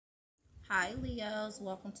Hi Leos,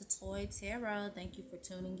 welcome to Toy Tarot. Thank you for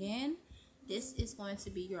tuning in. This is going to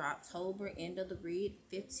be your October end of the read,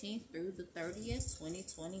 15th through the 30th,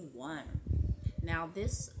 2021. Now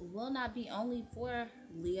this will not be only for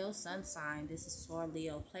Leo sun sign. This is for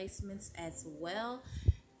Leo placements as well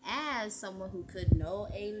as someone who could know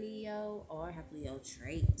a Leo or have Leo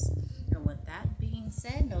traits. And with that being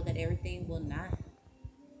said, know that everything will not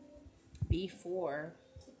be for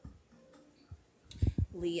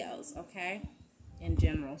Leos, okay, in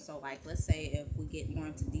general. So like, let's say if we get more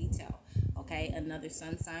into detail, okay, another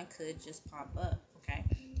sun sign could just pop up, okay.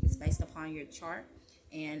 It's based upon your chart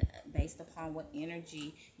and based upon what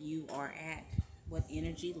energy you are at, what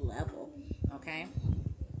energy level, okay.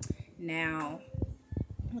 Now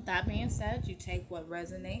with that being said, you take what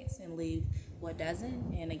resonates and leave what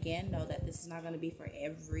doesn't. And again, know that this is not going to be for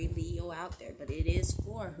every Leo out there, but it is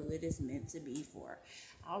for who it is meant to be for.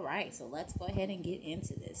 All right, so let's go ahead and get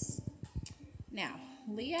into this. Now,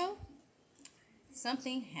 Leo,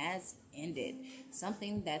 something has ended.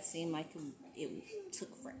 Something that seemed like it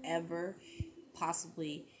took forever,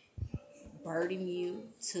 possibly burdened you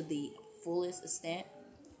to the fullest extent,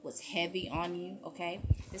 was heavy on you, okay?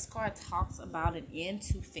 This card talks about an end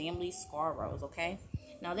to family scar rows, okay?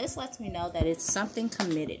 Now, this lets me know that it's something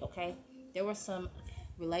committed, okay? There were some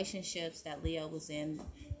relationships that Leo was in,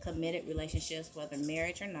 committed relationships, whether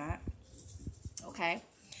marriage or not, okay?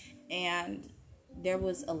 And there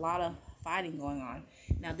was a lot of fighting going on.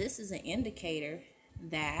 Now, this is an indicator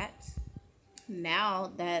that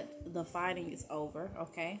now that the fighting is over,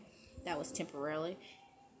 okay? That was temporarily.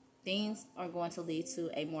 Things are going to lead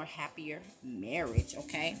to a more happier marriage,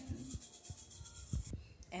 okay?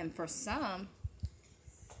 And for some,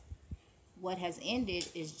 what has ended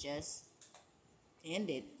is just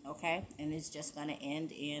ended, okay? And it's just going to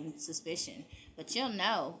end in suspicion. But you'll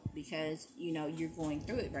know because, you know, you're going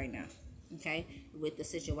through it right now, okay? With the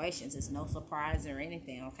situations. It's no surprise or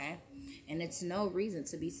anything, okay? And it's no reason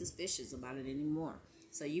to be suspicious about it anymore.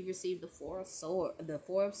 So you received the Four of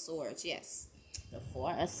Swords, yes. The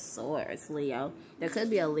Four of Swords, Leo. There could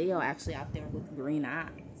be a Leo actually out there with green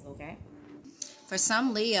eyes, okay? For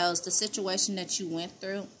some Leos, the situation that you went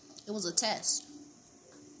through, it was a test,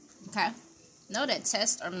 okay? Know that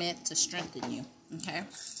tests are meant to strengthen you, okay?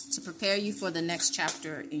 To prepare you for the next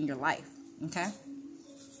chapter in your life, okay?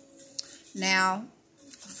 Now,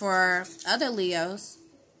 for other Leos,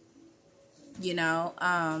 you know,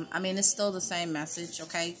 I mean, it's still the same message,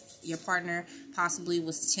 okay? Your partner possibly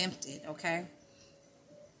was tempted, okay?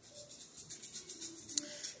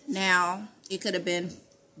 Now, it could have been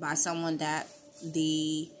by someone that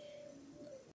the